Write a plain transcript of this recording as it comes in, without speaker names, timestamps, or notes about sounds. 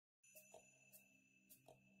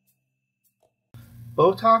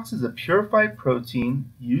Botox is a purified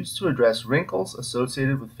protein used to address wrinkles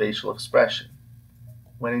associated with facial expression.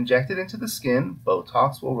 When injected into the skin,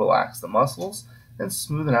 Botox will relax the muscles and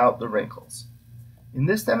smoothen out the wrinkles. In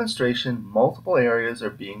this demonstration, multiple areas are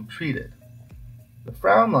being treated. The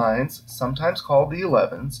frown lines, sometimes called the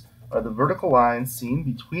 11s, are the vertical lines seen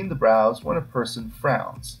between the brows when a person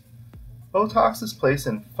frowns. Botox is placed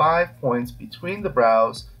in 5 points between the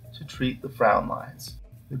brows to treat the frown lines.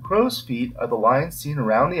 The crow's feet are the lines seen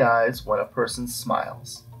around the eyes when a person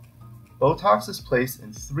smiles. Botox is placed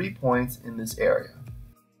in 3 points in this area.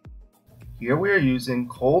 Here we are using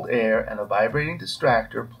cold air and a vibrating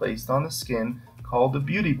distractor placed on the skin called the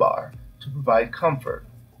beauty bar to provide comfort.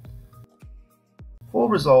 Full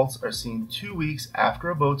results are seen 2 weeks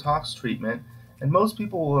after a Botox treatment, and most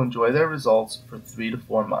people will enjoy their results for 3 to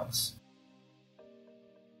 4 months.